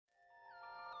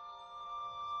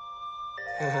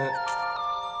Yeah.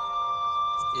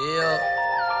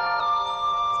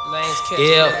 Lanes catch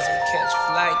feelings, we catch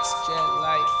flights, jet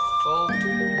life, fool.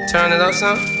 Turn it up,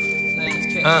 son. Lanes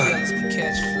catch feelings, we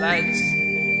catch flights.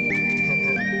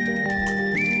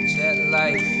 Jet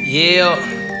life.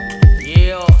 Yeah.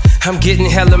 I'm getting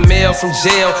hella mail from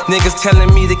jail. Niggas telling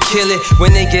me to kill it.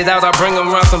 When they get out, I bring them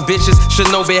around some bitches.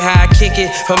 Should know be how I kick it.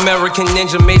 American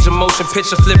Ninja, major motion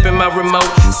picture, flipping my remote.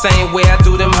 Same way I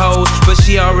do them hoes. But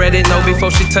she already know before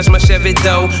she touch my Chevy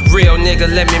dough. Real nigga,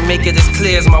 let me make it as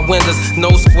clear as my windows. No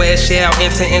square shall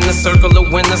enter in the circle of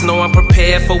winners. Know I'm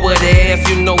prepared for what if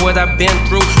you know what I've been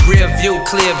through. Rear view,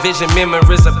 clear vision,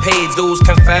 memories of paid dues.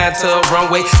 Confined to a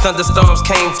runway, thunderstorms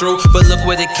came through. But look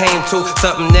what it came to,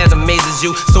 something that amazes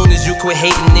you. Soon as you quit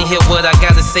hating and hear what I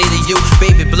gotta say to you.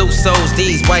 Baby blue souls,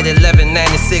 these white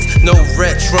 1196. No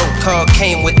retro car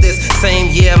came with this.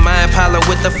 Same year, my Impala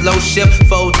with the flow shift.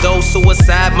 Photo,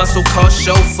 suicide, muscle car,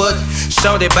 chauffeur.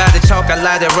 Shorty by the chalk, I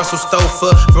light at Russell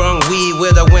Stover. Brung weed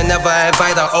with her whenever I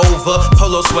invite her over.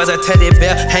 Polo sweater, teddy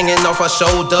bear, hanging off her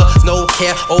shoulder. No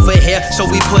care over here, so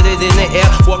we put it in the air.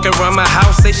 Walk around my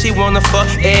house, say she wanna fuck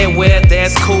everywhere.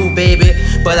 That's cool, baby,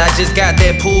 but I just got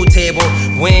that pool table.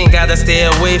 We ain't gotta stay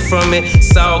away from it,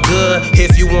 it's all good.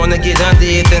 If you wanna get under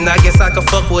it, then I guess I could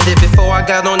fuck with it. Before I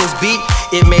got on this beat,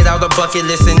 it made out a bucket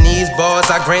list. In these bars,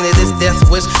 I granted this death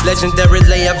wish. Legendary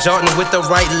layup, Jordan with the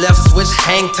right left switch.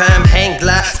 Hang time, hang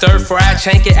glide, stir fry,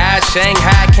 chank it, I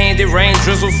Shanghai, candy rain,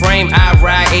 drizzle frame. I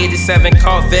ride 87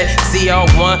 Corvette,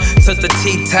 ZR1. Took the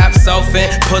T-tops off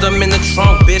and put them in the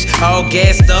trunk, bitch. All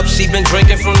gassed up, she been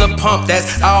drinking from the pump,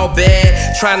 that's all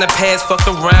bad. Trying to pass, fuck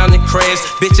around and crash.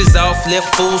 Bitches all flip,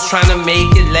 fools trying to make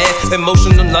it last.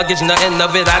 Emotional luggage, nothing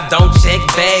of it, I don't check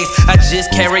bags. I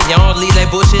just carry on, leave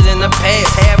that bullshit in the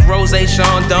past. Half rose,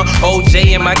 Sean Dunn,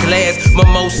 OJ in my glass.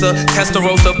 Mimosa,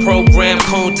 Testarossa program,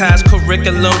 Countach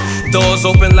curriculum. Doors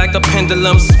open like a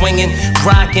pendulum, swinging,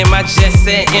 rocking my jet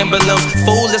set emblems.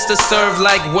 Foolish to serve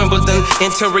like Wimbledon,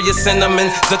 interior cinnamon.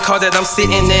 The car that I'm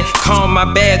sitting in, calm my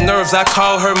bad nerves, I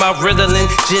call her my Ritalin.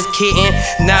 Just kidding,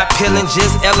 not peeling,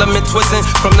 just element twisting.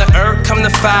 From the earth come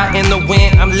the fire in the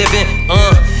wind, I'm living,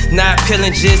 not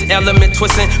peeling, just element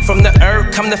twisting. From the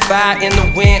earth come the fire in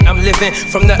the wind, I'm living.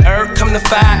 From the earth come the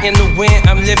fire in the wind,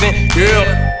 I'm living,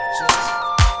 yeah.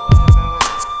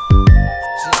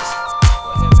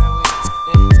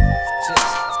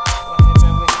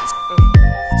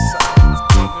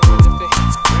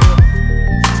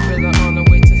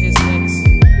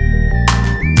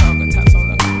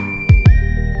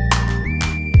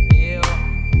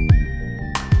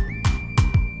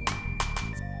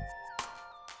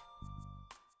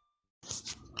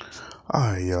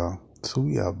 Alright, y'all. So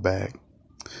we are back.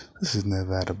 This is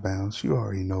Never Out of Bounds. You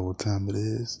already know what time it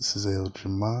is. This is El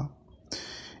Jamal.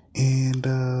 And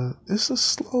it's a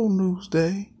slow news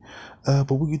day.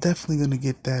 But we're definitely gonna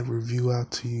get that review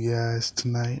out to you guys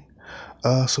tonight.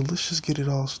 So let's just get it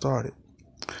all started.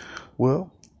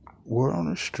 Well, word on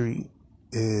the street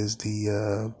is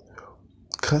the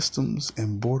Customs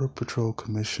and Border Patrol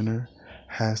Commissioner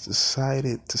has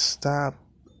decided to stop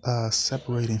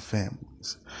separating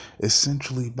families,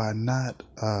 essentially by not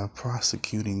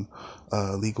prosecuting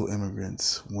legal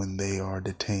immigrants when they are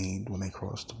detained when they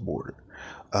cross the border.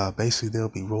 Basically, they'll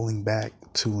be rolling back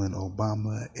to an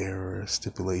Obama-era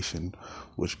stipulation,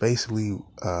 which basically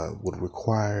would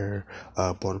require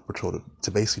Border Patrol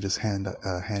to basically just hand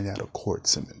out a court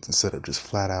sentence instead of just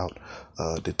flat out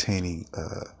detaining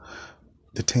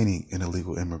an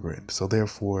illegal immigrant. So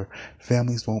therefore,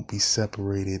 families won't be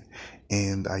separated.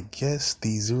 And I guess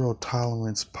the zero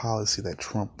tolerance policy that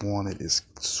Trump wanted is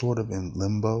sort of in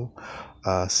limbo,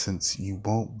 since you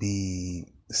won't be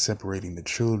separating the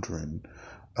children.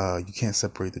 You can't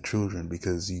separate the children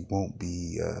because you won't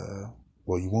be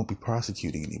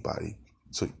prosecuting anybody.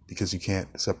 So because you can't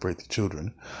separate the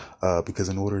children, because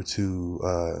in order to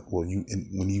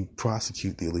when you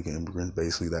prosecute the illegal immigrants,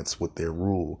 basically that's what their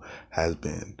rule has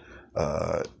been,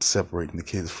 separating the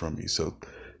kids from you. So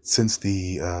since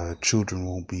the children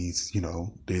won't be,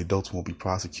 the adults won't be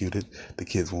prosecuted, the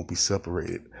kids won't be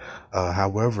separated.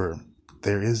 However,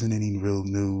 there isn't any real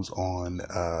news on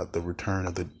the return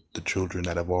of the children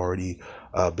that have already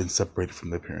been separated from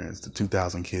their parents, the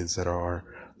 2,000 kids that are,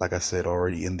 like I said,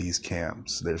 already in these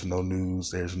camps. There's no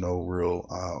news, there's no real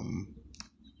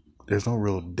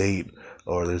date,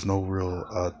 or there's no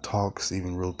real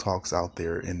talks out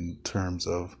there in terms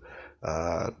of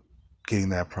getting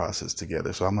that process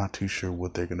together. So I'm not too sure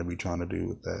what they're going to be trying to do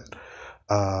with that.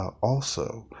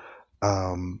 Also,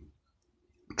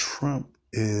 Trump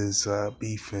is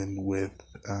beefing with,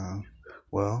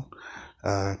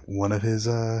 one of his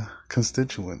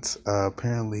constituents.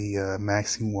 Apparently,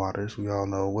 Maxine Waters, we all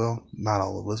know, well, not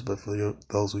all of us, but for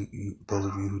those of you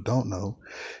who don't know,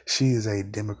 she is a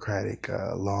Democratic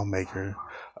lawmaker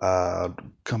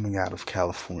coming out of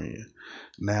California.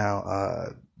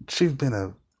 Now, she's been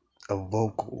a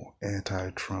vocal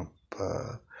anti-Trump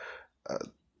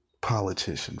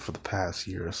politician for the past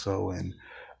year or so, and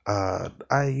I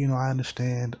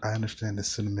understand the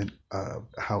sentiment.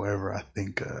 However, I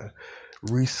think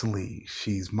recently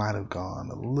she's might have gone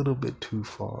a little bit too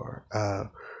far.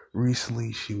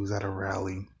 Recently she was at a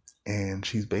rally, and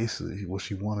she's basically, well,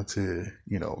 she wanted to,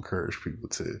 encourage people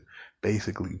to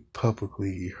basically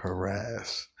publicly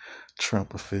harass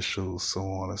Trump officials, so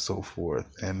on and so forth.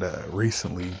 And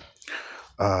recently,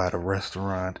 at a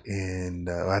restaurant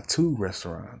at two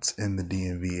restaurants in the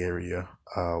DMV area,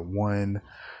 one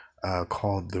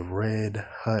called the Red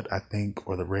Hut, I think,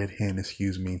 or the Red Hen,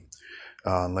 excuse me,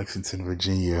 in Lexington,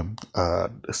 Virginia.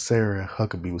 Sarah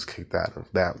Huckabee was kicked out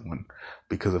of that one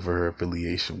because of her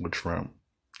affiliation with Trump,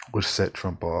 which set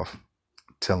Trump off,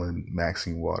 telling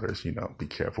Maxine Waters, be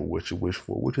careful what you wish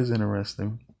for, which is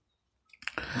interesting.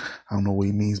 I don't know what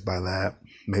he means by that.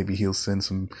 Maybe he'll send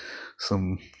some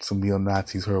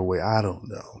neo-Nazis her way. I don't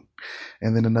know.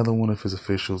 And then another one of his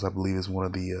officials, I believe, is one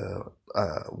of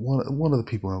the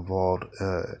people involved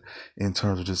in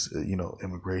terms of just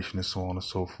immigration and so on and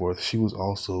so forth. She was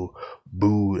also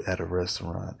booed at a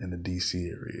restaurant in the DC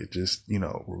area, just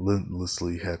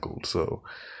relentlessly heckled. So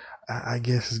I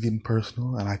guess it's getting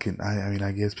personal, and I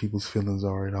guess people's feelings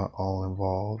are all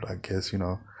involved. I guess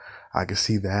I can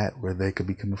see that, where they could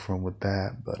be coming from with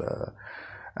that, but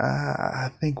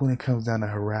I think when it comes down to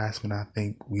harassment, I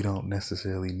think we don't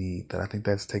necessarily need that. I think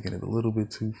that's taking it a little bit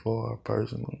too far,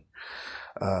 personally.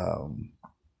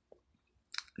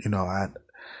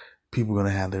 People are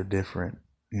gonna have their different,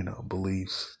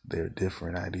 beliefs, their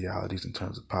different ideologies in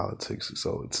terms of politics.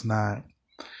 So it's not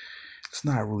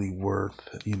really worth,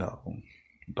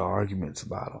 the arguments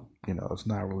about them. It's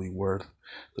not really worth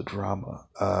the drama.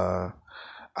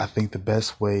 I think the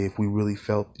best way, if we really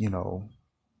felt,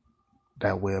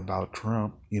 that way about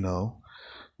Trump,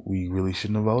 we really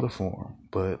shouldn't have voted for him,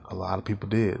 but a lot of people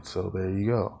did. So there you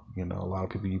go. A lot of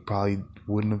people you probably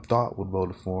wouldn't have thought would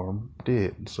vote for him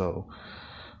did. So,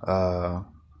 I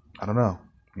don't know,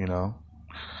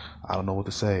 I don't know what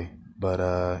to say, but,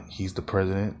 he's the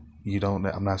president.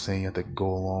 I'm not saying you have to go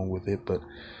along with it, but,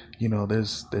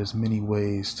 there's many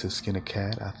ways to skin a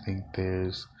cat. I think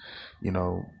there's,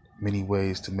 many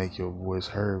ways to make your voice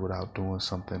heard without doing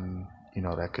something,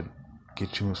 that could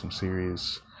get you in some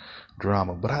serious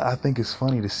drama. But I think it's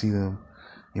funny to see them,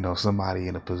 somebody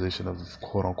in a position of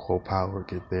quote unquote power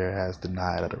get their ass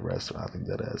denied at a restaurant. I think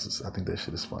that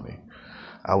shit is funny.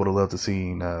 I would have loved to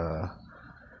seen,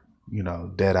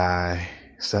 Deadeye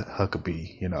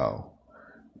Huckabee,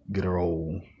 get her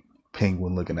old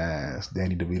penguin looking ass,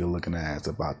 Danny DeVito looking ass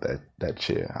about that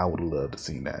chair. I would have loved to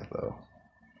seen that, though.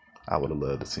 I would have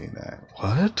loved to seen that.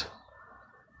 What?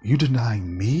 You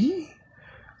denying me?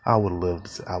 I would have loved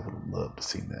to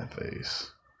seen that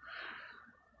face.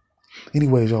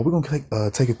 Anyways, y'all, we're gonna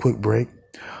take a quick break.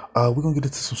 We're gonna get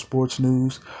into some sports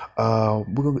news. We're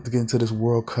gonna get into this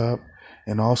World Cup,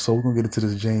 and also we're gonna get into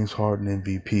this James Harden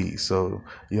MVP. So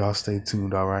y'all stay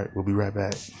tuned. All right, we'll be right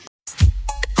back.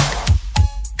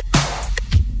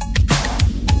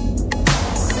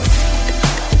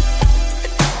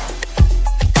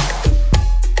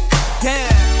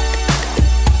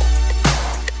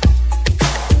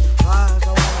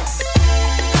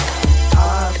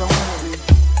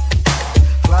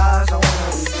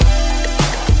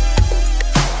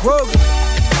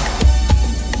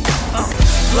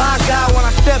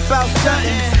 Out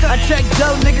stunting. I check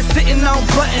dough, niggas sitting on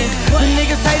buttons. The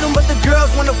niggas hate them, but the girls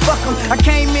wanna fuck them. I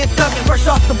came in thuggin', fresh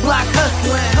off the block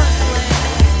hustling.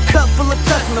 Cup full of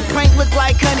tussin', the prank look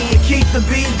like honey, it keep the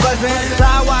bees buzzing.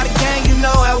 Fly wide the gang, you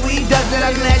know how we does it.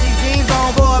 I done had your jeans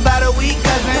on for about a week,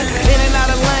 cousin. In and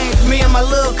out of lanes, me and my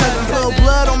little cousin. Little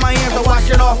blood on my hands, I wash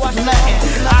it off with nothing.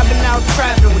 I've been out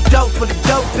trapping with dope for the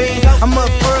dope fiends. I'm up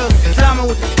early,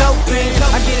 diamond with the dope fiends.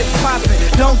 I get it poppin',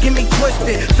 don't get me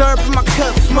twisted. Serve in my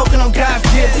cup, smoking on God's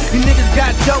gift. You niggas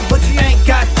got dope, but you ain't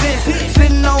got this.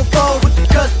 Sitting on foes with the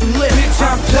custom lip. Bitch,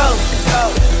 I'm dope.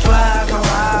 Flies on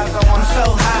rise, I'm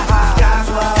so high. Skies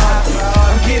wide.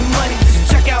 I'm getting money,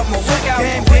 just check out my work out.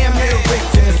 Damn near rich,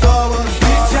 and it's all on the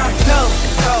bitch. I'm dope.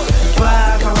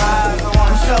 Flies on rise,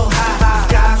 I'm so high.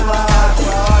 Skies wide.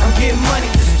 I'm getting money,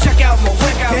 just check out my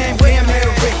work out. Damn near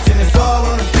rich, and it's all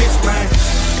on the bitch, man.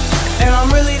 And I'm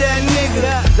really that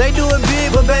nigga. They do it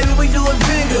big, but baby, we do it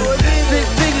bigger. 6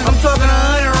 figures, I'm talking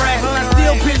 100 racks. And I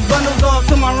still pitch bundles off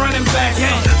to my running backs.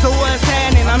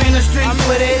 the streets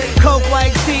with it. Coke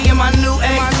white tee and my new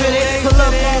egg fitted. Pull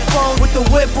up on phone with the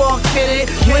whip all kitted.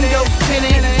 Windows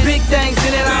tinted, big things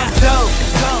in it, I'm dope.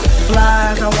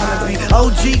 Fly as I wanna be.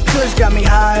 OG Kush got me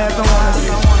high as I wanna be.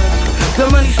 The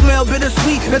money smell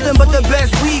bittersweet, nothing but the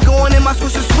best weed going in my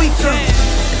Swisher Sweet.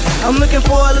 I'm looking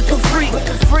for a little freak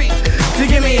to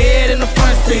give me head in the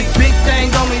front seat. Big thing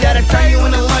on me that'll turn you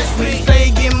into lunch meat. Say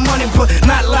you get money, but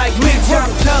not like me. Jump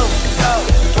dope,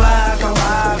 flies on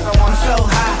eyes, I'm so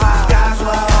high, skies low.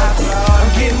 I'm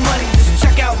getting money, just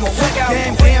check out my workout.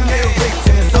 Damn, they're rich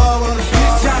and it's all on the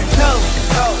street. Jump dope,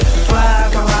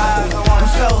 flies on eyes, I'm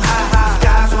so high,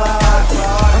 skies low.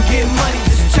 I'm getting money,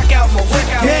 just check out my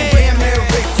workout. Damn, they're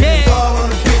rich and it's all on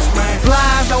the bitch, man.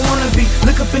 Flies I wanna be,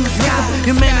 look up in the sky.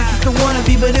 Your man is just a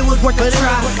wannabe, but it was worth a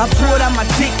try. I pulled out my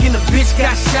dick and the bitch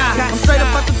got shot. I'm straight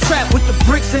up out the trap with the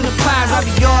bricks and the pies. I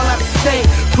be all out of state,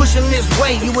 pushing this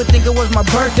weight. You would think it was my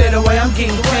birthday the way I'm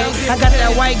getting paid. I got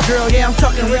that white girl, yeah, I'm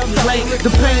talking Ricky Lake. The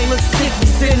pain looks sticky,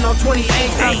 sitting on 28.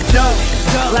 I'm dope,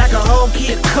 like a whole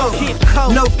kid coat.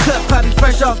 No cut, probably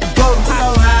fresh off the boat.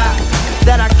 I'm so high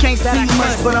that I can't see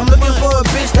much, but I'm looking for a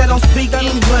bitch that don't speak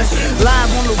English. Live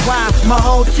on the wire, my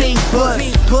whole team buzz.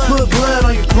 Put blood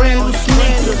on your brand new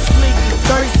sneakers.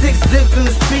 36 zips in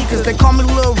the speakers. They call me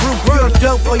Lil Root. Real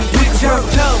dope for you tweakers. Real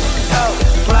dope.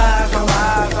 Flies on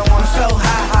eyes, I'm so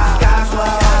high, skies low.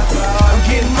 I'm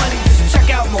getting money, just check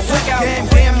out my workout.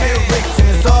 Damn, they're rich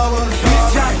and it's all on the street.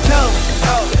 Jump dope.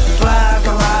 Flies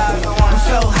on eyes, I'm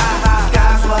so high,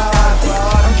 skies low.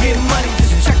 I'm getting money,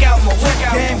 just check out my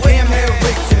workout. Damn, they're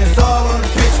rich and it's all on the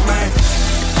bitch, man.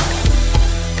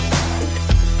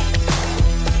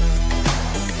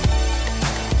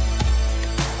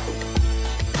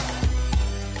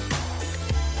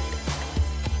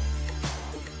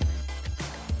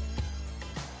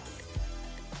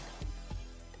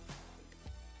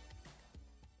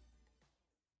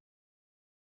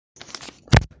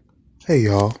 Hey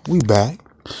y'all, we back,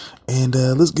 and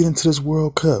let's get into this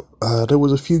World Cup. There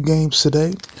was a few games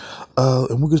today,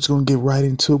 and we're just gonna get right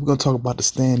into it. We're gonna talk about the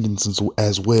standings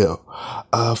as well.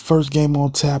 First game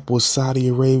on tap was Saudi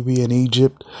Arabia and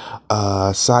Egypt.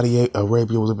 Saudi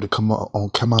Arabia was able to come out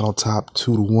on top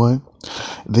 2-1.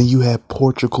 Then you had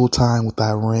Portugal tying with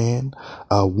Iran,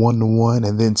 1-1,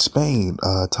 and then Spain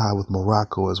tied with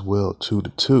Morocco as well,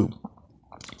 2-2.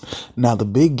 Now, the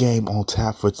big game on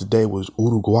tap for today was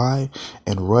Uruguay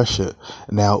and Russia.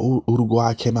 Now,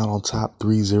 Uruguay came out on top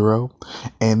 3-0,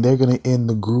 and they're going to end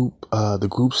the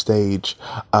group stage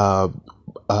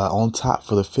on top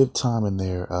for the fifth time in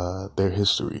their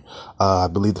history. I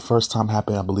believe the first time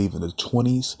happened, I believe, in the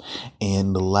 20s,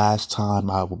 and the last time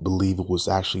I would believe it was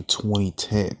actually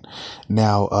 2010.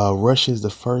 Now, Russia is the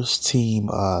first team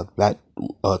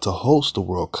to host the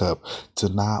World Cup to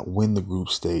not win the group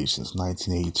stage since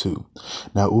 1982.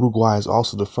 Now, Uruguay is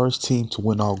also the first team to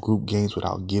win all group games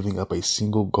without giving up a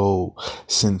single goal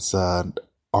since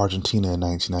Argentina in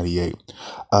 1998.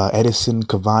 Edison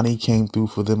Cavani came through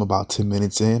for them about 10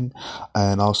 minutes in,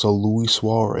 and also Luis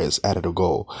Suarez added a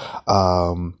goal.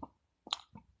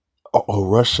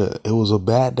 Russia, it was a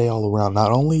bad day all around.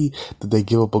 Not only did they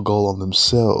give up a goal on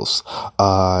themselves,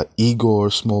 Igor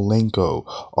Smolenko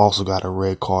also got a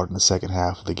red card in the second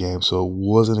half of the game, so it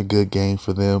wasn't a good game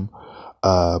for them.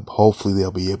 Hopefully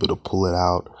they'll be able to pull it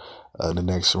out the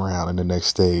next round, in the next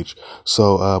stage.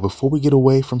 So before we get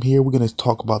away from here, we're going to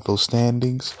talk about those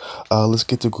standings. Let's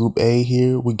get to Group A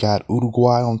here. We got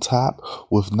Uruguay on top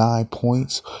with 9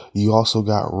 points. You also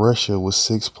got Russia with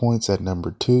 6 points at number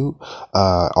 2.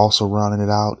 Also rounding it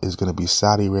out is going to be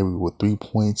Saudi Arabia with 3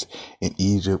 points. In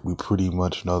Egypt, we pretty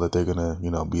much know that they're going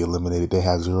to, be eliminated. They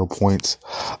have 0 points.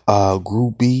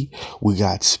 Group B, we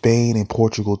got Spain and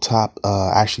Portugal top.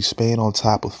 Actually, Spain on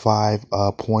top with 5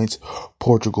 points.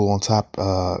 Portugal on top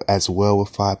as well with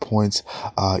 5 points.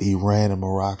 Iran and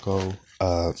Morocco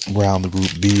round the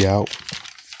Group B out.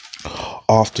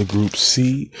 Off to Group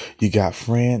C, you got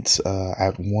France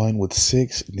at 1 with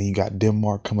 6. And then you got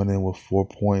Denmark coming in with 4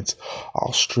 points.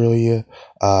 Australia,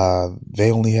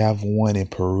 they only have 1, and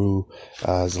Peru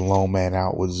is a lone man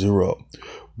out with 0.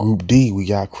 Group D, we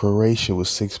got Croatia with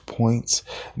 6 points.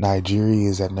 Nigeria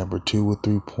is at number 2 with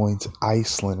 3 points.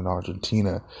 Iceland and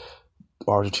Argentina.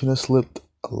 Argentina slipped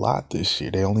a lot this year.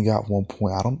 They only got 1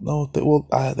 point. I don't know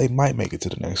if they might make it to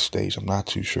the next stage. I'm not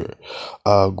too sure.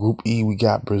 Group E, we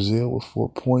got Brazil with 4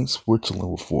 points, Switzerland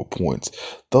with 4 points.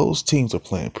 Those teams are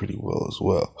playing pretty well as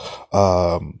well.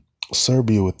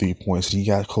 Serbia with 3 points. You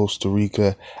got Costa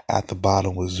Rica at the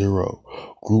bottom with 0.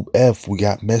 Group F, we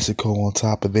got Mexico on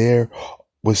top of there.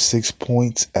 with 6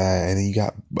 points, and then you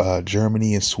got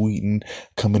Germany and Sweden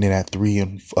coming in at 2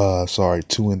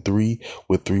 and 3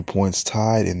 with 3 points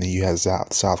tied, and then you have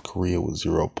South Korea with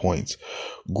 0 points.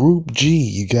 Group G,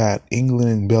 you got England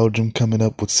and Belgium coming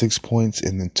up with 6 points,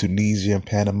 and then Tunisia and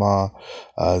Panama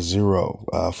 0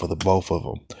 for the both of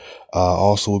them.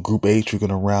 Also with Group H, we're going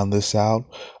to round this out.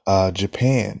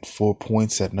 Japan 4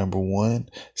 points at number 1.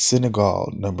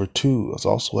 Senegal number 2 is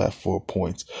also at 4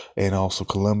 points, and also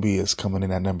Colombia is coming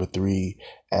in at number 3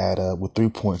 with 3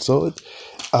 points. So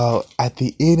at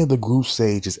the end of the group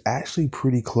stage, it's actually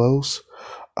pretty close.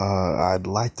 I'd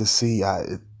like to see.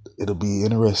 It'll be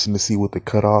interesting to see what the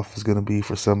cutoff is going to be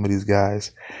for some of these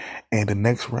guys, and the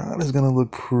next round is going to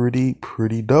look pretty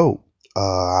dope.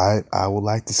 I would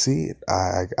like to see it.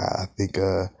 I think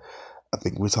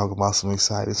we're talking about some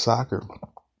exciting soccer.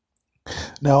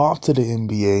 Now off to the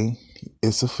NBA.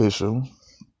 It's official.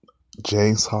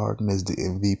 James Harden is the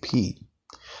MVP.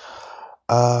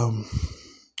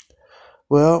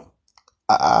 Well,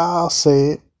 I'll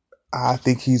say it. I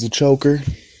think he's a choker,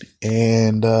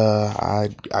 and I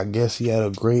guess he had a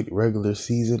great regular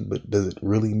season, but does it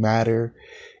really matter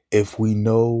if we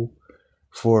know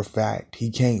for a fact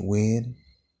he can't win?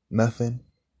 Nothing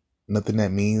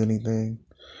that means anything.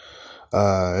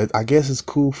 I guess it's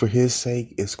cool for his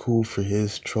sake. It's cool for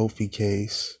his trophy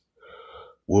case.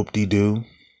 Whoop-de-doo.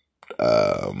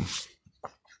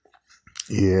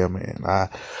 Yeah, man.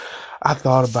 I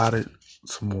thought about it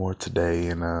some more today,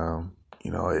 and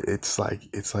it's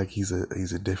like he's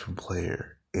a different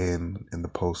player in the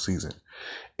postseason,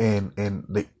 and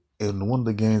one of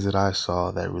the games that I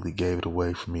saw that really gave it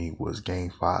away for me was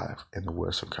Game 5 in the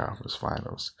Western Conference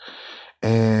Finals,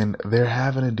 and they're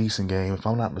having a decent game. If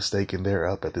I'm not mistaken, they're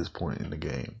up at this point in the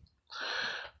game,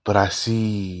 but I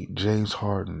see James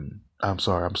Harden.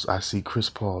 I see Chris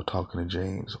Paul talking to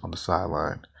James on the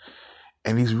sideline.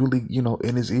 And he's really,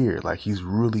 in his ear, like he's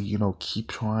really, keep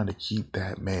trying to keep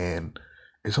that man.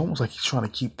 It's almost like he's trying to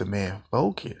keep the man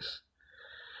focused.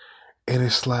 And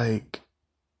it's like,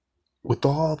 with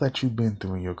all that you've been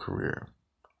through in your career,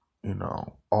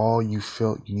 all you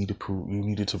felt you needed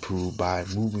to prove by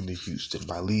moving to Houston,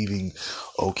 by leaving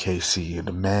OKC and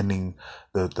demanding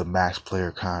the max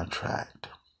player contract.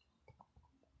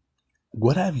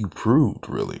 What have you proved,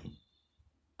 really?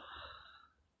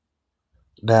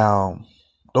 Now,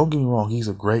 don't get me wrong, he's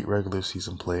a great regular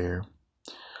season player.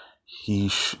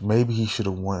 Maybe he should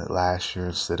have won it last year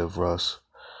instead of Russ.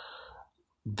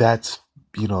 That's,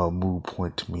 a moot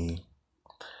point to me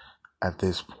at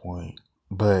this point.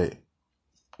 But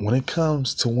when it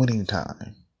comes to winning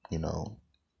time,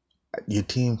 this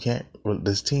team can't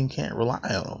rely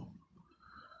on him.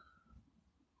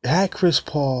 Had Chris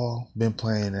Paul been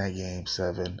playing that Game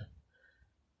 7,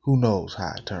 who knows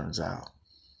how it turns out?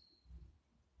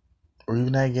 Or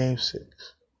even that Game 6.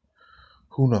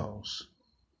 Who knows?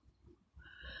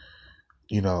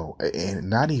 And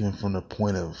not even from the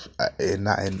point of,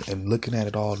 and looking at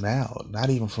it all now, not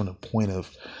even from the point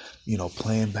of,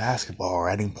 playing basketball or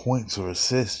adding points or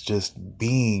assists, just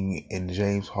being in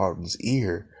James Harden's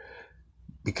ear,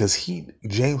 because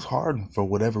James Harden, for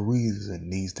whatever reason,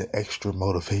 needs the extra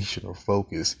motivation or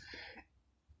focus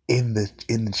in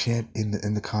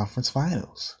the conference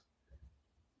finals.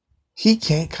 He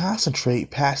can't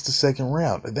concentrate past the second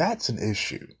round. That's an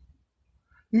issue.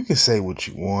 You can say what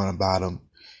you want about him.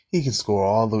 He can score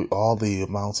all the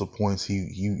amounts of points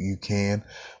you can,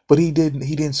 but he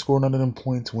didn't score none of them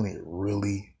points when it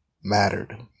really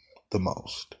mattered the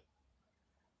most.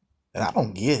 And I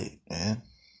don't get it, man.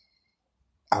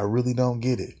 I really don't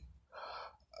get it.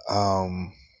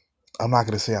 I'm not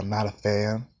gonna say I'm not a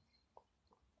fan,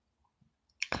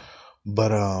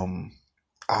 but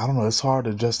I don't know. It's hard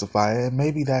to justify it.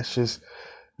 Maybe that's just,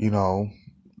 it's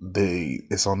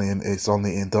on the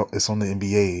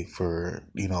NBA for,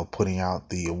 putting out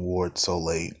the award so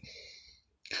late.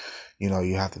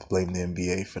 You have to blame the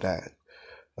NBA for that.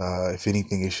 If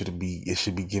anything, it should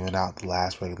be given out the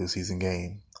last regular season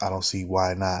game. I don't see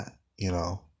why not.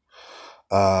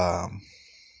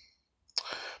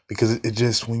 Because it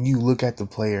just, when you look at the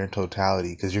player in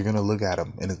totality, because you're gonna look at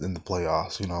him in the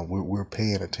playoffs. We're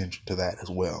paying attention to that as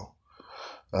well.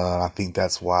 I think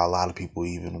that's why a lot of people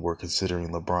even were considering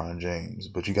LeBron James.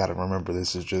 But you got to remember,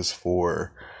 this is just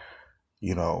for,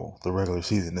 the regular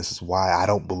season. This is why I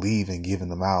don't believe in giving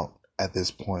them out at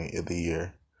this point of the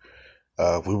year.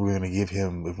 If we were going to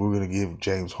give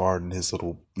James Harden his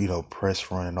little,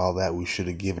 press run and all that, we should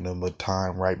have given him a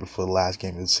time right before the last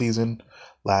game of the season,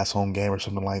 last home game or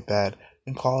something like that,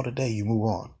 and call it a day. You move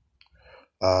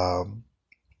on.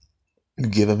 You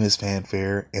give him his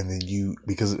fanfare, and then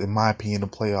because in my opinion, the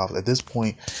playoffs, at this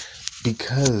point,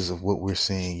 because of what we're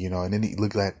seeing, you know. And then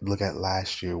look at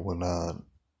last year when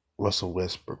Russell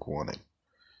Westbrook won it.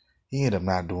 He ended up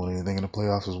not doing anything in the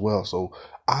playoffs as well. So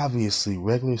obviously,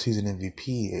 regular season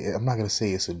MVP, I'm not gonna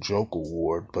say it's a joke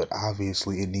award, but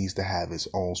obviously it needs to have its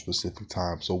own specific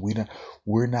time. So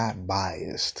we're not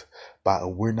biased,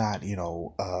 we're not, you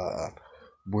know,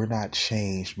 we're not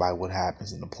changed by what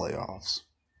happens in the playoffs,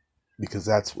 because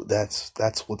that's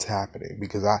what's happening.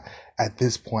 Because at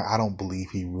this point, I don't believe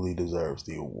he really deserves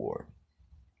the award.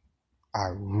 I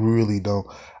really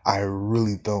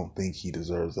don't think he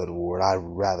deserves that award. I'd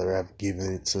rather have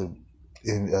given it to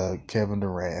Kevin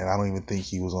Durant, and I don't even think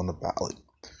he was on the ballot.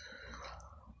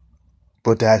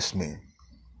 But that's me.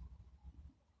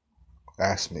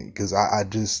 That's me, because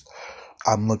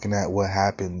I'm looking at what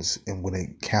happens, and when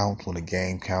it counts, when the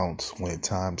game counts, when it's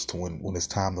time to win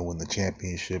the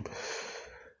championship,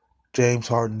 James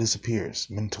Harden disappears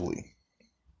mentally.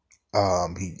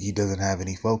 He doesn't have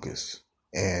any focus.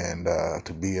 And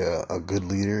to be a good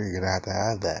leader, you're gonna have to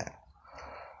have that.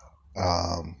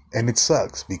 And it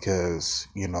sucks because,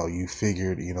 you know, you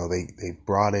figured, you know, they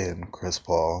brought in Chris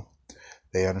Paul.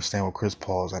 They understand what Chris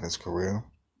Paul is at his career,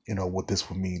 you know, what this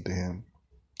would mean to him.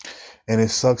 And it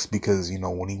sucks because, you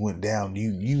know, when he went down,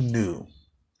 you knew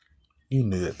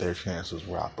that their chances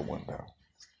were out the window.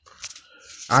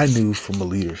 I knew from a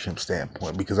leadership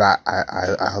standpoint, because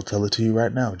I'll tell it to you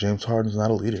right now. James Harden's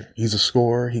not a leader. He's a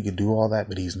scorer. He can do all that,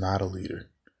 but he's not a leader.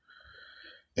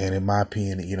 And in my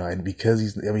opinion, you know, and because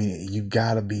you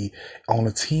gotta be on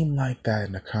a team like that,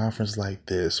 in a conference like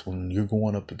this, when you're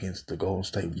going up against the Golden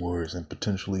State Warriors and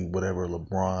potentially whatever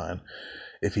LeBron,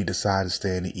 if he decides to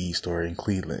stay in the East or in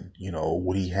Cleveland, you know,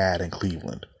 what he had in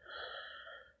Cleveland.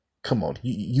 Come on,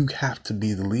 you have to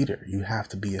be the leader. You have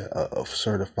to be a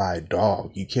certified dog.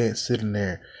 You can't sit in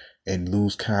there and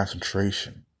lose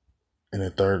concentration in the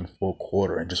third and fourth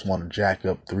quarter and just want to jack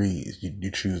up threes.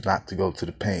 You choose not to go to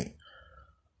the paint.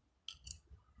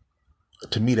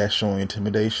 To me, that's showing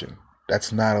intimidation.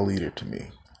 That's not a leader to me.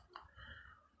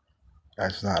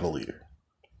 That's not a leader.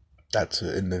 That's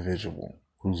an individual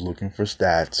who's looking for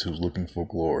stats, who's looking for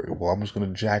glory. Well, I'm just going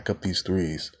to jack up these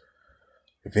threes.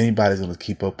 If anybody's going to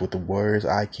keep up with the Warriors,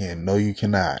 I can. No, you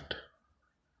cannot.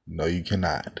 No, you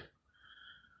cannot.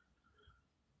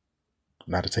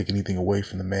 Not to take anything away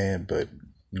from the man, but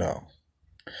no.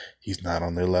 He's not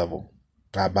on their level.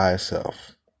 Not by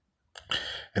himself.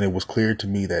 And it was clear to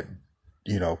me that,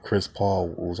 you know, Chris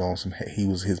Paul was on he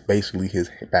was basically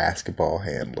his basketball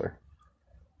handler.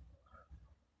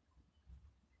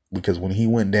 Because when he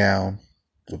went down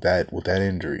with that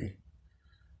injury,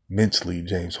 mentally,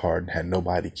 James Harden had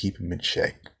nobody to keep him in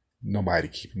check. Nobody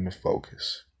to keep him in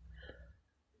focus.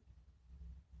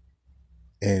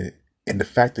 And the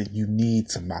fact that you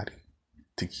need somebody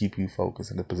to keep you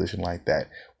focused in a position like that,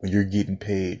 when you're getting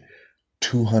paid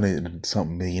 $200 and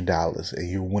something million and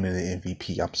you're winning the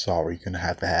MVP, I'm sorry, you're going to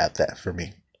have that for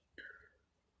me.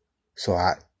 So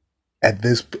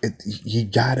he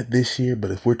got it this year,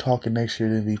 but if we're talking next year,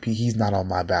 the MVP, he's not on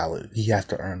my ballot. He has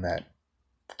to earn that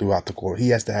throughout the court. He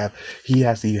has to have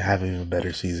an even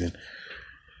better season.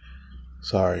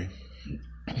 Sorry.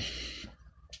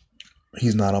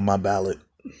 He's not on my ballot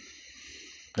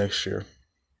next year.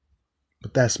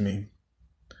 But that's me.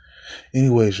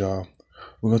 Anyways, y'all,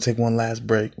 we're going to take one last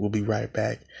break. We'll be right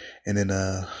back. And then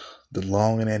the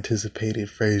long and anticipated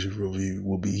Frazier review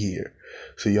will be here.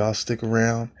 So y'all stick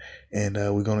around, and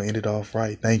we're going to end it off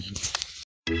right. Thank you.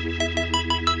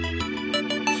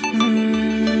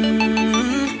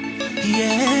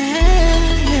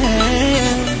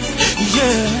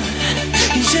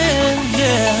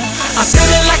 I'm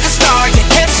feeling like a star, you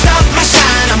can't stop my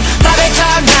shine. I'm flying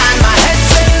cloud nine, my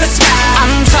head's in the sky.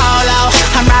 I'm solo,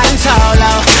 I'm riding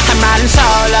solo, I'm riding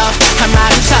solo, I'm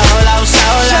riding solo,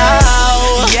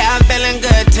 solo. Yeah, I'm feeling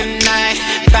good tonight.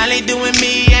 Finally doing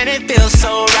me and it feels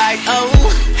so right. Oh,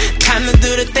 time to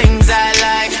do the things I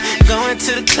like. Going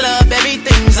to the club,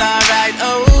 everything's alright.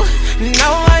 Oh,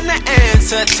 no one to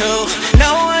answer to,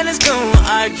 no one is gonna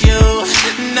argue,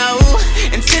 no.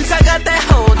 And since I got that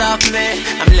hold off me,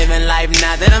 I'm living life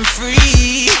now that I'm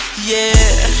free, yeah.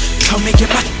 Told me get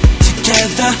my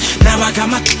together, now I got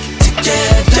my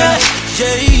together,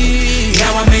 yeah.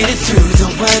 Now I made it through the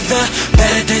weather,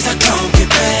 better days are gonna get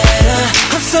better.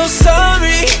 I'm so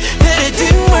sorry that it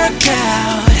didn't work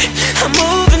out, I'm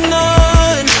moving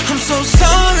on. I'm so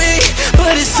sorry,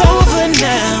 but it's over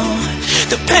now.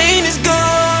 The pain is gone.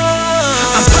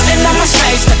 I'm putting on my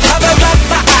shades to cover up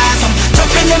my eyes. I'm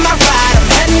jumping in my ride, I'm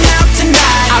heading out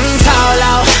tonight. I'm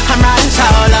solo, I'm riding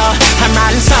solo, I'm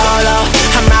riding solo,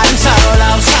 I'm riding solo,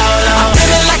 solo. I'm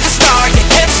feeling like a star, you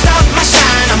can't stop my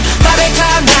shine. I'm flying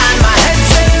cloud nine, my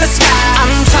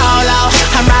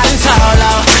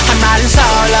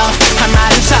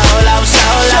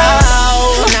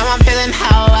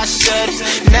I should.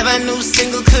 Never knew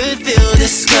single could feel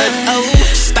this good. Oh,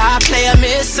 star player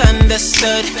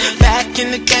misunderstood. Back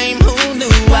in the game, who knew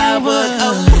I would?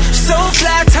 Oh, so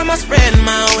fly, time I spread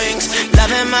my wings.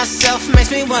 Loving myself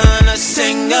makes me wanna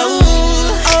sing. Oh,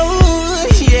 oh,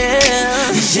 yeah.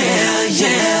 Yeah,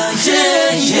 yeah,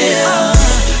 yeah, yeah.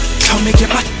 Told me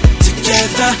get my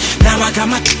together. Now I got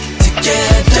my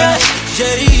together.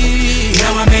 Yeah,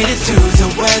 now I made it through the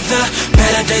weather.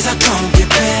 Better days are gonna get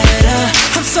better.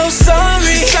 I'm so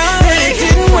sorry that it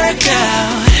didn't work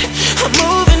out. I'm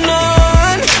moving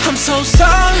on. I'm so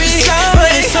sorry, but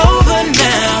it's over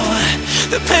now.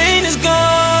 The pain is gone.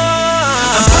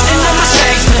 I'm putting on my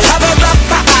shades to cover up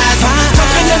my eyes. I'm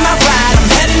jumping in my ride. I'm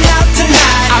heading out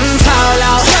tonight. I'm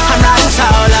solo. I'm riding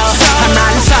solo. I'm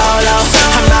riding solo.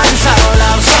 I'm riding solo.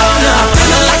 Solo. I'm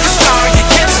feeling like a star. You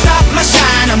can't stop my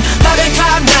shine. I'm loving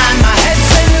cloud nine. My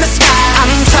head's in the sky.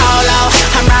 I'm solo.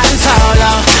 I'm riding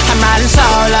solo. I'm riding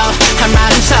solo. I'm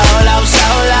riding solo.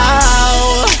 Solo.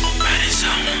 Riding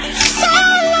solo.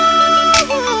 Solo.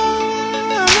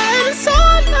 I'm riding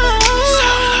solo.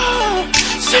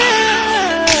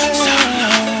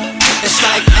 It's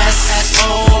like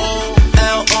S-S-O-L-O,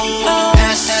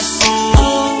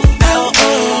 S-S-O-L-O,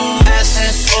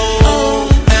 S-S-O-L-O.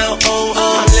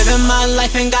 I'm living my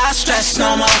life, ain't got stress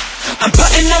no more. I'm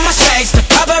putting on my shades to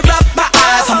cover up my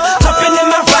eyes. I'm jumping in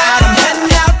my ride, I'm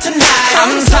heading out tonight.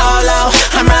 I'm solo,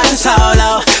 I'm riding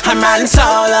solo. I'm riding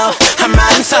solo, I'm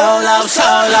riding solo,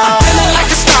 solo. I'm feeling like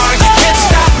a star, you can't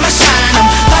stop my shine. I'm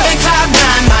loving cloud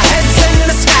nine, my head's in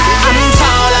the sky. I'm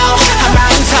solo, I'm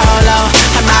riding solo.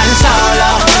 I'm riding solo,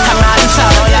 I'm riding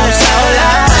solo, solo.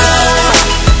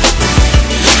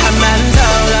 I'm riding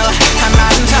solo, I'm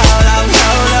riding solo,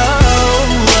 solo.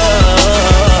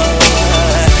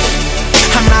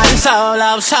 I'm riding solo,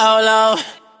 solo.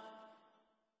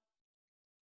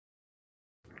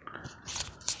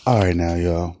 All right, now,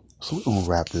 y'all. So we're gonna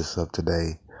wrap this up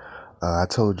today. I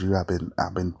told you I've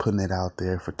been putting it out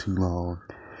there for too long,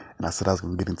 and I said I was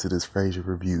gonna get into this Frasier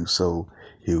review. So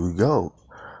here we go.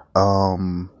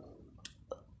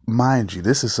 Mind you,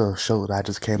 this is a show that I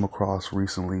just came across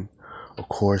recently. Of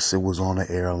course, it was on the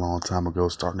air a long time ago,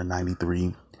 starting in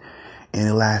 '93, and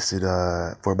it lasted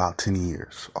for about 10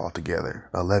 years altogether,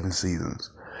 11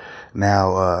 seasons.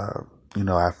 Now,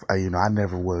 I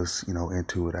never was,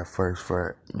 into it at first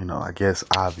for, I guess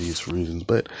obvious reasons.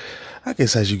 But I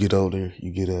guess as you get older,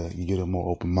 you get a more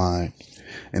open mind,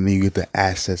 and then you get the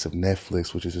assets of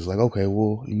Netflix, which is just like, okay,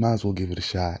 well, you might as well give it a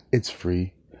shot. It's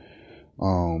free.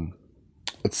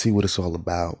 Let's see what it's all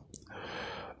about.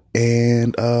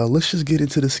 And let's just get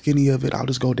into the skinny of it. I'll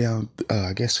just go down,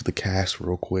 I guess, to the cast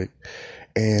real quick.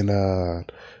 And of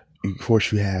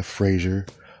course, you have Frasier.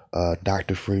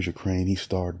 Dr. Frasier Crane, he's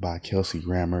starred by Kelsey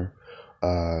Grammer,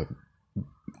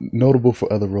 notable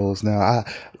for other roles. Now,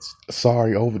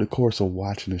 over the course of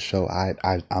watching the show,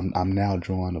 I'm now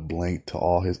drawing a blank to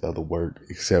all his other work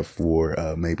except for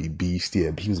maybe Beast.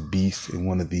 Yeah, he was Beast in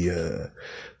one of the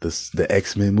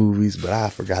X-Men movies, but I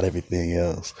forgot everything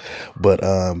else. But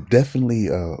definitely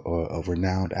a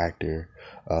renowned actor,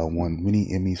 won many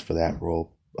Emmys for that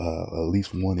role, at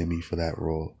least one Emmy for that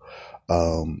role.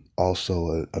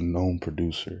 Also a known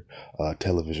producer,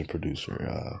 television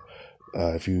producer.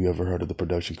 If you ever heard of the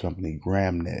production company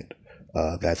Gramnet,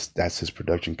 that's his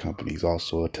production company. He's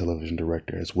also a television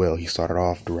director as well. He started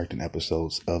off directing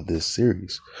episodes of this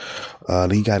series. Then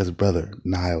he got his brother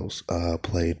Niles,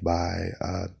 played by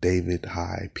David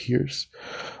Hyde Pierce,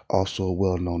 also a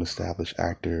well-known established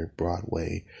actor,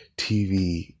 Broadway,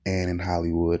 TV, and in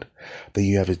Hollywood. Then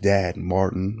you have his dad,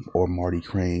 Martin, or Marty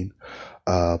Crane,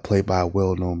 played by a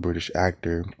well-known British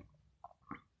actor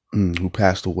who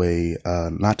passed away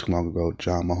not too long ago,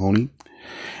 John Mahoney.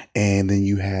 And then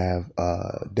you have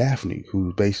Daphne,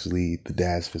 who's basically the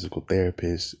dad's physical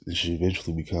therapist, and she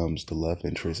eventually becomes the love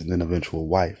interest and then eventual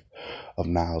wife of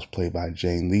Niles, played by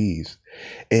Jane Lees.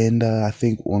 And I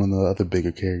think one of the other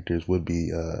bigger characters would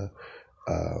be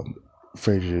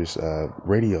Frasier's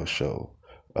radio show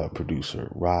producer,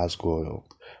 Roz Goyle,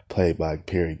 played by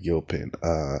Perry Gilpin.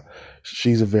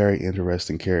 She's a very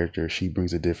interesting character. She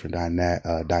brings a different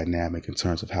dynamic in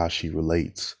terms of how she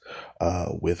relates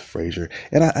with Frasier.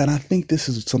 And I think this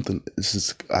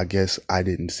is, I guess, I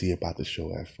didn't see about the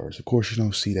show at first. Of course, you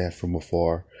don't see that from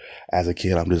afar. As a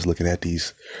kid, I'm just looking at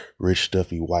these rich,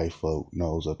 stuffy white folk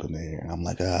nose up in the air. And I'm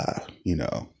like,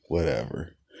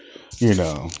 whatever.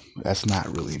 That's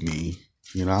not really me.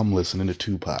 I'm listening to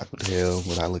Tupac. What the hell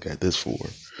would I look at this for?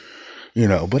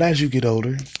 But as you get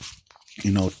older,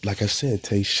 like I said,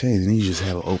 taste change, and you just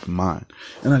have an open mind.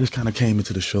 And I just kind of came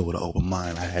into the show with an open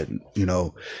mind. I hadn't,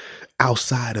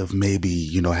 outside of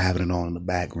maybe, having it on in the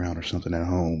background or something at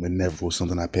home, it never was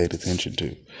something I paid attention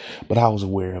to. But I was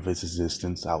aware of its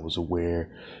existence. I was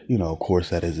aware, of course,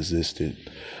 that it existed.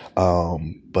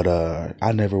 But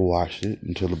I never watched it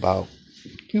until about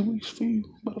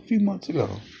a few months ago.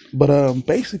 But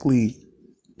basically,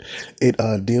 it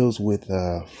deals with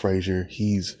Frasier.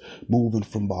 He's moving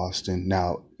from Boston.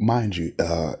 Now, mind you,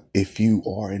 if you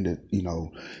are into,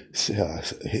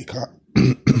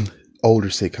 older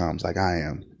sitcoms like I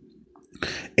am,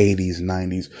 80s,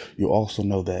 90s, you also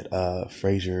know that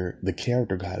Frasier, the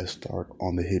character, got his start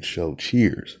on the hit show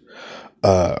Cheers.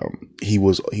 Pretty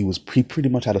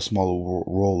much had a smaller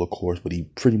role, of course, but he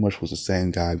pretty much was the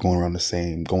same guy going down the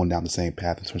same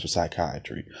path in terms of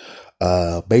psychiatry.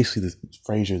 Basically,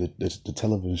 Frasier, the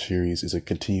television series, is a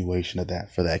continuation of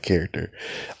that for that character.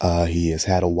 He has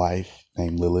had a wife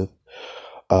named Lilith,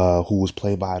 who was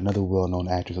played by another well-known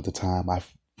actress at the time. I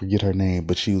forget her name,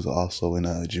 but she was also in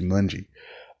Jumanji.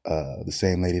 The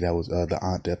same lady that was the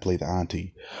aunt that played the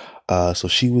auntie. So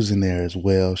she was in there as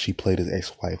well. She played his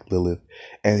ex-wife Lilith,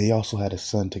 and they also had a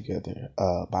son together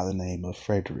by the name of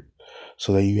Frederick.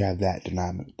 So there you have that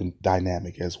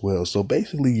dynamic as well. So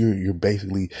basically, you're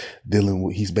basically dealing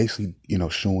with. He's basically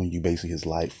showing you basically his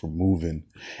life from moving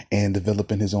and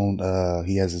developing his own.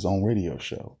 He has his own radio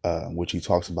show, which he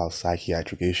talks about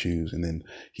psychiatric issues, and then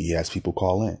he has people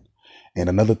call in. And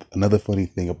another funny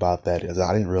thing about that is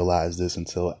I didn't realize this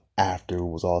until after it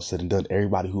was all said and done.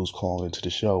 Everybody who was calling into the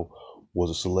show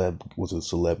was a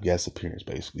celeb guest appearance.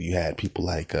 Basically, you had people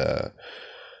like I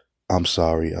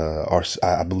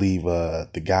believe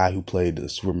the guy who played the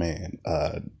Superman,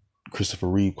 Christopher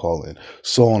Reeve, calling,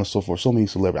 so on and so forth. So many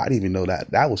celebrities. I didn't even know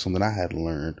that was something I had to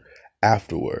learn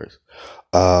afterwards.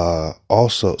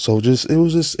 Also, so it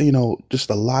was just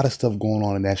a lot of stuff going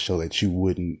on in that show that you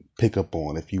wouldn't pick up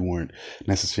on if you weren't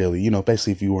necessarily,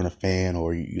 basically if you weren't a fan,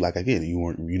 or you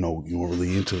weren't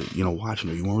really into, watching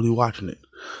it. You weren't really watching it.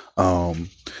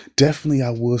 Definitely,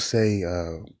 I will say,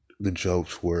 the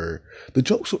jokes were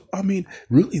on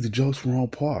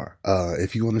par.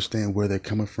 If you understand where they're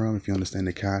coming from, if you understand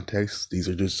the context, these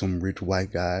are just some rich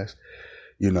white guys.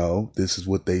 This is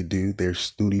what they do. They're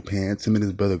snooty pants. Him and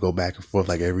his brother go back and forth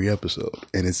like every episode.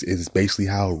 And it's basically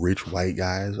how rich white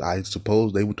guys, I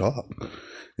suppose, they would talk.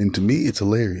 And to me, it's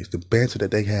hilarious. The banter that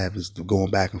they have is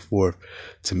going back and forth.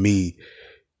 To me,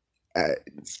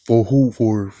 for who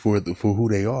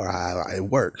they are, it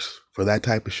works. For that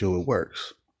type of show, it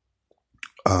works.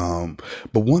 But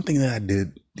one thing that I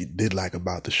did like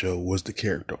about the show was the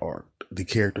character arc, the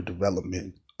character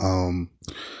development.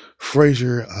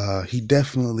 Frasier, he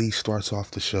definitely starts off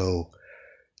the show,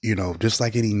 just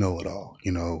like any know-it-all,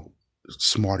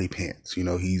 smarty pants.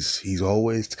 He's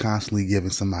always constantly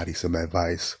giving somebody some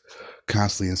advice,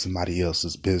 constantly in somebody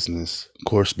else's business. Of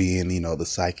course, being, the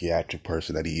psychiatric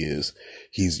person that he is,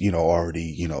 he's,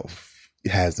 already,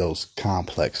 has those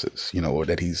complexes, or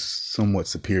that he's somewhat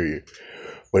superior.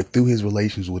 But through his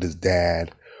relations with his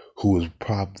dad, who is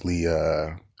probably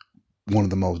one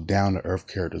of the most down-to-earth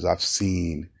characters I've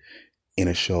seen in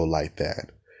a show like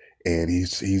that, and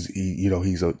he's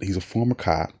a former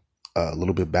cop. A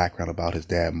little bit of background about his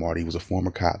dad, Marty. He was a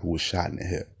former cop who was shot in the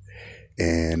hip,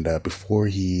 and before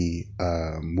he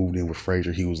moved in with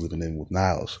Frasier, he was living in with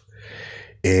Niles,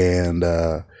 and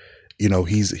he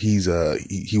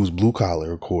was blue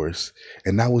collar, of course,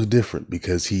 and that was different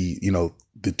because the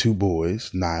two boys,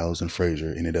 Niles and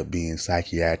Frasier, ended up being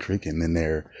psychiatric, and then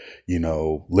they're,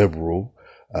 liberal,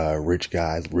 rich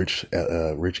guys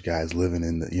living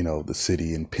in the, the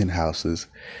city in penthouses.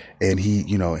 And he,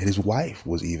 his wife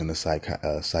was even a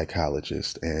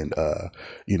psychologist, and,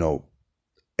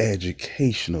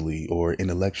 educationally or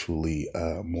intellectually,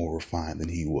 more refined than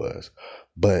he was.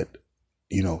 But,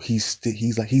 he's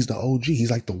the OG.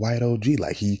 He's like the white OG.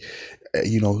 Like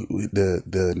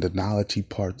the knowledge he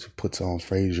puts on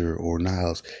Frasier or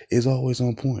Niles is always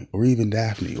on point, or even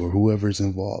Daphne or whoever's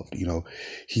involved.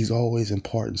 He's always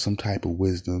imparting some type of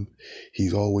wisdom.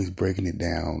 He's always breaking it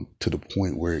down to the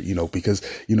point where, because,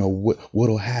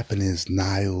 what'll happen is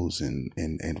Niles and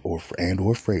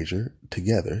Frasier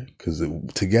together, because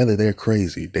together they're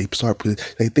crazy. They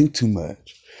think too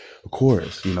much. Of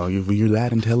course, if you're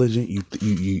that intelligent, you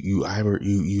highly,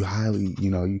 you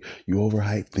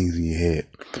overhype things in your head.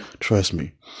 Trust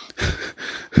me.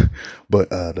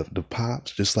 But the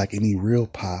pops, just like any real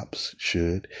pops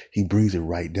should, he brings it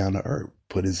right down to earth.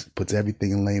 Puts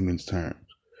everything in layman's terms.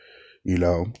 He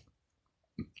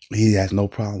has no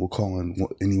problem with calling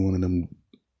any one of them,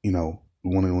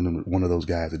 one of those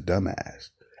guys a dumbass,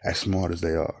 as smart as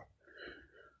they are.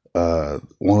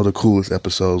 One of the coolest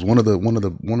episodes, one of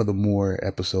the more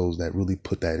episodes that really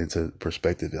put that into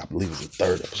perspective. I believe it's the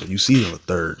third episode. You see it on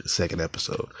the second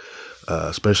episode,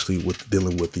 especially with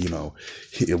dealing with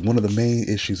one of the main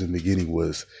issues in the beginning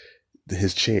was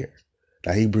his chair.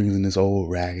 Now he brings in this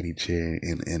old raggedy chair,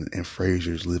 and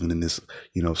Frasier's living in this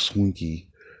swanky,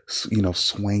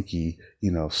 swagged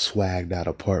out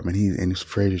apartment.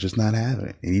 Frasier's just not having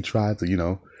it, and he tried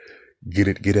to get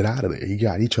it out of there.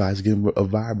 He tries to get him a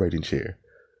vibrating chair.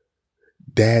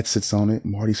 Dad sits on it.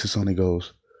 Marty sits on it.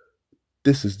 Goes,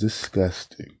 "This is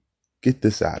disgusting. Get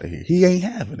this out of here." He ain't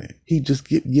having it. He just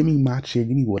give me my chair.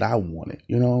 Give me what I wanted.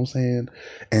 You know what I'm saying?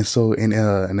 And so in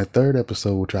the third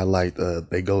episode, which I liked,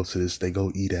 they go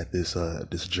eat at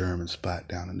this German spot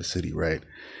down in the city, right?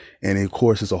 And of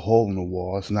course, it's a hole in the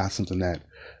wall. It's not something that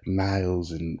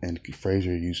Niles and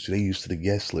Frasier used to. They used to the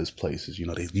guest list places.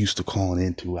 They used to calling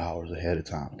in 2 hours ahead of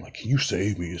time. Like, "Can you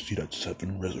save me a seat at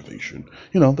 7 reservation?"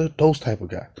 Those type of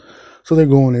guys. So they're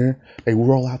going there. They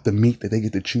roll out the meat that they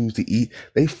get to choose to eat.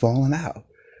 They falling out.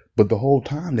 But the whole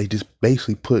time, they just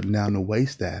basically putting down the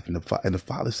waitstaff. And the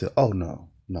father said, "Oh, no.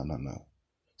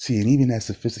 See, and even as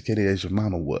sophisticated as your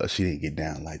mama was, she didn't get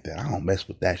down like that. I don't mess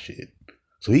with that shit."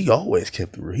 So he always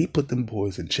kept it real. He put them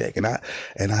boys in check. And I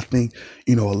think,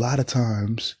 a lot of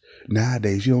times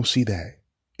nowadays, you don't see that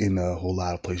in a whole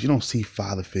lot of places. You don't see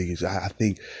father figures. I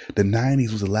think the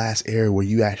 90s was the last era where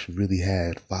you actually really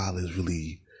had fathers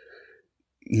really,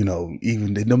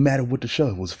 even no matter what the show,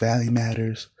 it was Family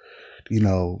Matters,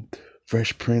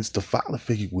 Fresh Prince, the father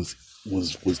figure was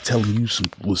telling you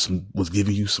was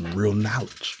giving you some real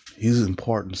knowledge. He's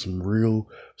imparting some real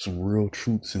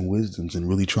truths and wisdoms and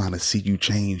really trying to see you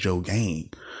change your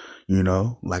game.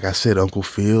 Like I said, Uncle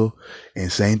Phil,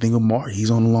 and same thing with Marty.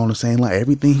 He's along the same line.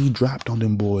 Everything he dropped on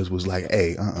them boys was like,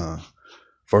 "Hey,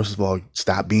 first of all,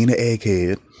 stop being an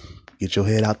egghead. Get your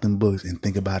head out them books and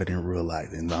think about it in real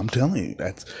life." And I'm telling you,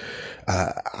 that's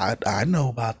I know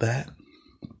about that.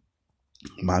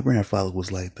 My grandfather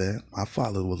was like that. My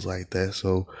father was like that.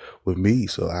 So with me,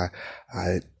 so I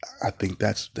think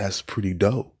that's pretty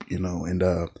dope, and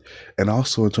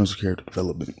also in terms of character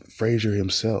development, Frasier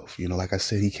himself, like I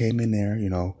said, he came in there,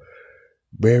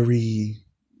 very,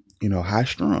 high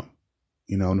strung,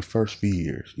 in the first few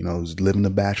years, he was living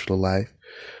the bachelor life,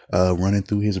 running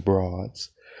through his broads,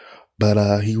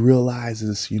 but he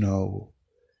realizes,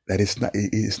 that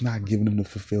it's not giving him the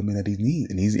fulfillment that he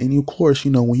needs. And of course,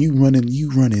 when you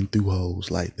running through holes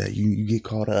like that, you get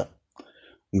caught up.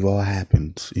 We've all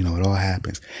happened, it all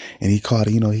happens. And he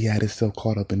he had himself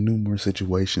caught up in numerous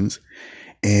situations.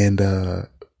 And,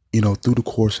 through the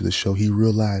course of the show, he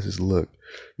realizes, look,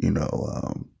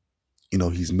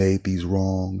 he's made these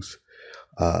wrongs.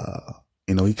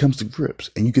 He comes to grips,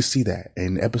 and you can see that.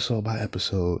 And episode by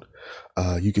episode,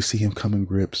 you can see him coming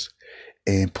grips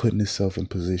and putting himself in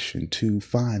position to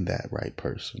find that right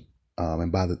person.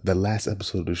 And by the last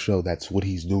episode of the show, that's what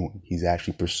he's doing. He's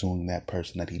actually pursuing that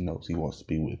person that he knows he wants to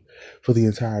be with for the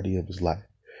entirety of his life.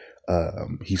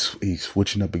 He's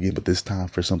switching up again, but this time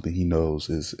for something he knows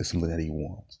is something that he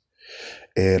wants.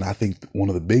 And I think one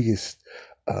of the biggest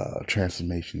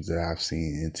transformations that I've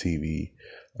seen in TV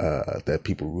that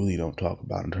people really don't talk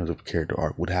about in terms of character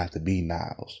arc would have to be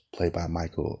Niles, played by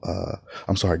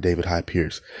David Hyde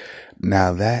Pierce.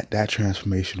 Now that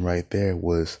transformation right there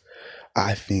was,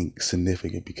 I think,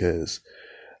 significant because,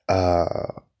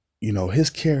 his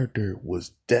character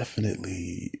was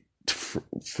definitely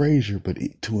Frasier, but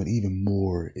to an even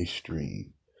more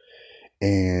extreme.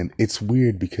 And it's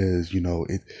weird because,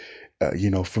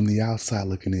 from the outside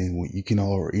looking in, when you can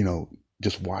already,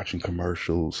 just watching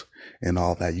commercials and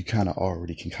all that, you kind of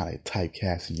already can kind of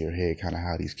typecast in your head kind of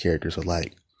how these characters are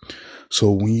like.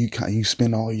 So when you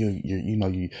spend all your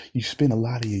you spend a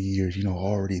lot of your years,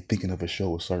 already thinking of a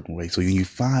show a certain way. So when you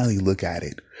finally look at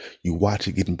it, you watch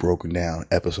it getting broken down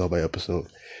episode by episode,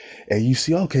 and you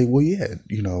see, okay, well, yeah,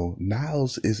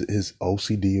 Niles is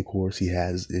OCD, of course, he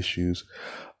has issues.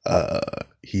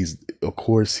 He's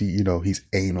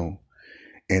anal.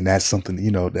 And that's something,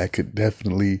 that could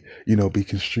definitely, be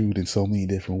construed in so many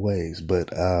different ways. But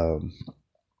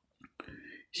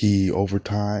he, over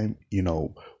time,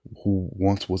 who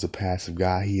once was a passive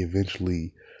guy, he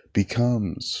eventually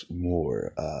becomes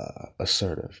more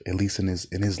assertive, at least in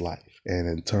his life and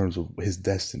in terms of his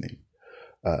destiny.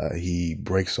 He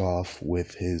breaks off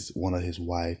with one of his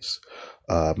wives,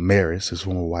 Maris, his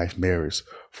former wife, Maris,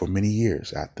 for many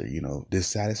years after,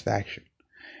 dissatisfaction.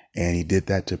 And he did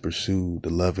that to pursue the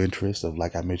love interest of,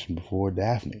 like I mentioned before,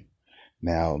 Daphne.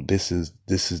 Now, this is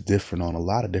different on a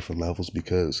lot of different levels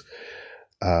because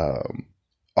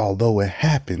although it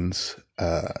happens,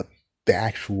 the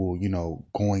actual,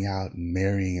 going out and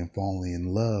marrying and falling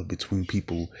in love between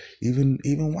people, even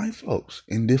white folks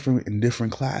in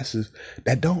different classes,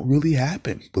 that don't really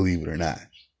happen, believe it or not.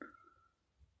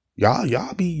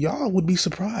 Y'all would be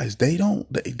surprised. They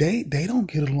don't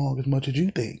get along as much as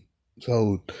you think.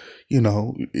 So,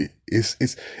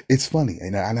 it's funny,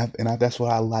 and that's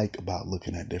what I like about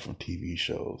looking at different TV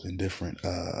shows and different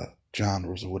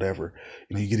genres or whatever.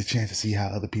 You get a chance to see how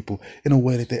other people, in a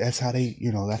way that's how they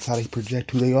project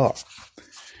who they are,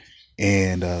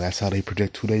 and that's how they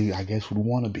project who they, I guess, would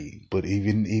want to be. But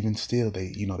even still,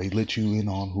 they let you in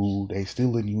on who they still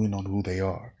letting you in on who they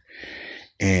are,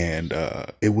 and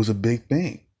it was a big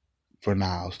thing for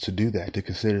Niles to do that, to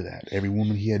consider that. Every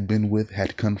woman he had been with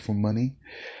had come from money,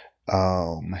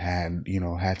 had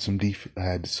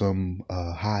some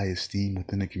high esteem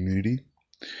within the community,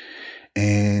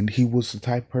 and he was the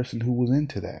type of person who was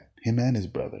into that, him and his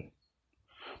brother.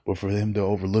 But for him to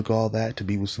overlook all that, to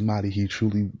be with somebody he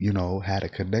truly, had a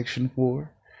connection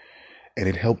for, and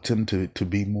it helped him to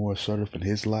be more assertive in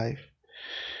his life,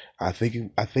 I think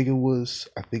it was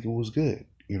good,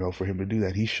 for him to do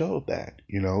that. He showed that,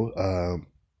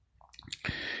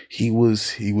 he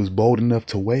was bold enough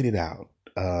to wait it out.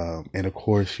 And of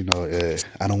course,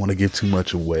 I don't want to give too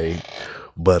much away,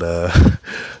 but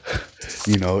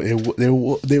there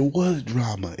was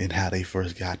drama in how they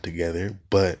first got together.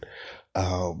 But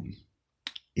the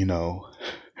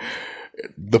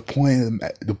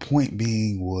point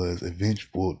being was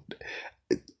eventual.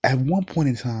 At one point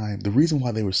in time, the reason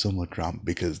why they were so much drama,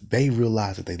 because they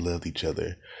realized that they loved each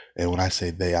other. And when I say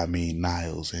they, I mean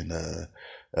Niles and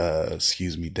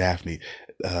Daphne.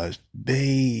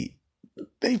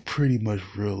 They pretty much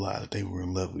realized they were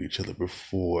in love with each other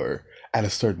before, at a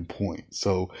certain point.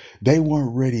 So they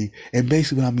weren't ready. And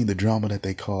basically, I mean, the drama that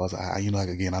they caused,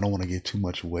 again, I don't want to give too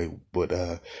much away, but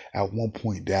at one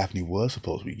point, Daphne was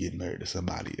supposed to be getting married to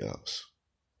somebody else.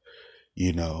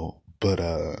 But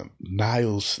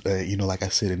Niles, like I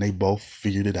said, and they both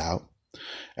figured it out.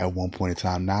 At one point in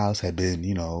time, Niles had been,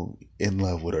 in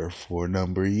love with her for a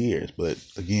number of years. But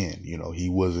again, he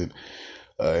wasn't.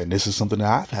 And this is something that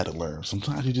I've had to learn.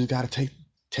 Sometimes you just gotta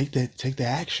take the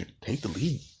action, take the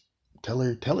lead. Tell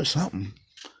her something.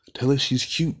 Tell her she's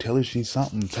cute. Tell her she's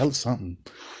something. Tell her something.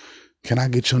 Can I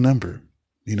get your number?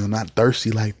 Not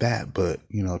thirsty like that, but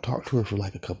talk to her for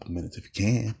like a couple minutes if you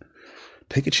can.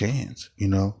 Take a chance,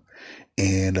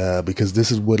 and because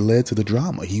this is what led to the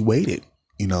drama. He waited.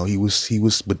 He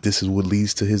was, but this is what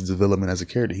leads to his development as a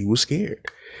character. He was scared.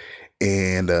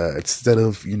 And instead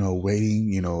of,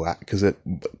 waiting, because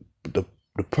the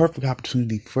perfect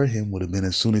opportunity for him would have been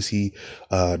as soon as he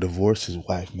divorced his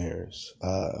wife, Maris.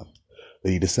 But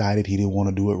he decided he didn't want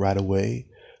to do it right away.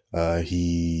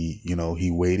 He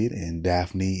waited, and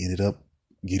Daphne ended up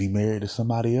getting married to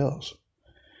somebody else.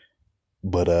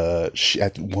 But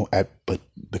but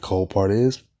the cold part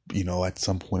is, at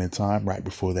some point in time, right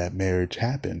before that marriage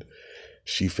happened,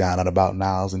 she found out about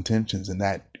Niles' intentions, and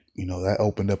that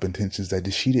opened up intentions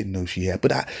that she didn't know she had.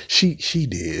 But she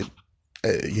did,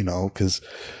 because,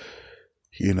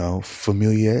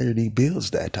 familiarity builds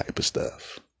that type of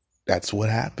stuff. That's what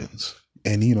happens.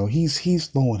 And, he's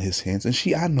throwing his hints, and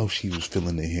I know she was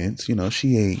feeling the hints.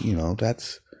 She ain't,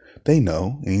 they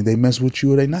know. And they mess with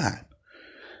you or they not.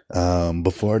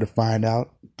 Before her to find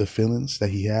out the feelings that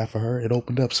he had for her, it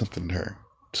opened up something in her.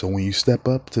 So when you step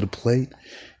up to the plate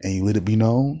and you let it be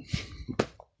known,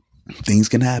 things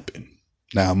can happen.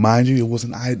 Now, mind you, it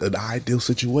wasn't an ideal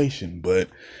situation, but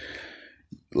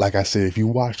like I said, if you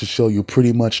watch the show, you'll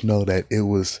pretty much know that it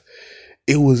was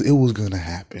gonna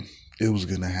happen. It was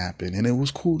gonna happen, and it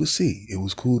was cool to see.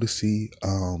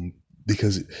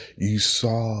 Because you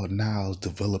saw Niles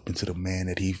develop into the man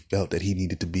that he felt that he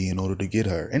needed to be in order to get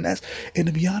her, and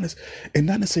to be honest, and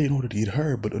not necessarily in order to get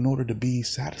her, but in order to be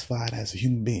satisfied as a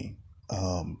human being.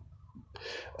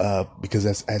 Because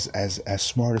as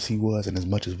smart as he was and as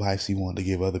much advice he wanted to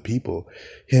give other people,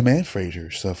 him and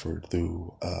Frasier suffered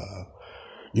through, I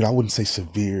wouldn't say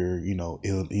severe,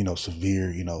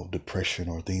 depression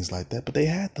or things like that, but they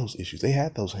had those issues. They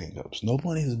had those hangups.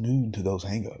 Nobody is immune to those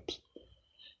hangups,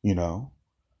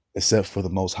 except for the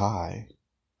Most High,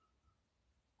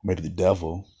 maybe the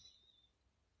devil.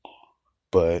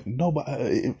 But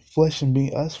nobody, flesh and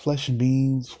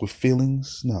beings with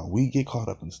feelings. No, we get caught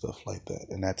up in stuff like that,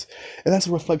 and that's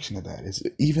a reflection of that. It's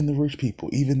even the rich people,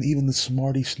 even the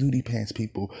smarty, snooty pants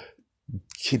people,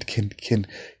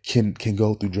 can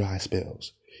go through dry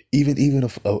spells. Even a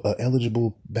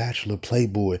eligible bachelor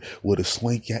playboy with a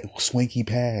swanky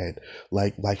pad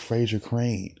like Frasier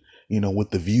Crane, with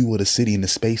the view of the city and the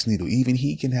Space Needle, even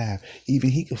he can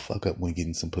fuck up when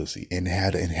getting some pussy and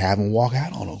have him walk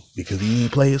out on him because he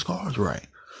ain't play his cards right.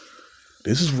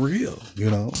 This is real,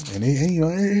 and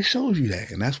it shows you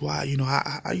that, and that's why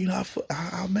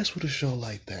I mess with a show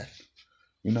like that,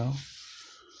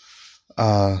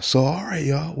 So all right,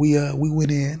 y'all, I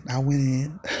went in,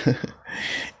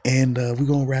 and we're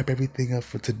gonna wrap everything up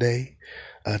for today,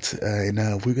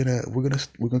 and we're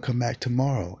gonna come back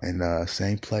tomorrow, and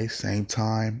same place, same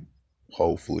time,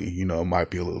 hopefully, it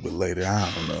might be a little bit later,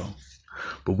 I don't know,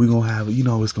 but we're gonna have,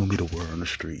 it's gonna be the word on the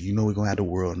street, we're gonna have the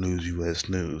world news, U.S.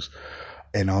 news.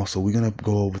 And also, we're going to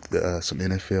go over some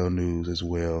NFL news as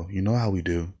well. You know how we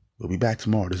do. We'll be back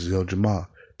tomorrow. This is El Jamal.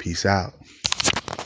 Peace out.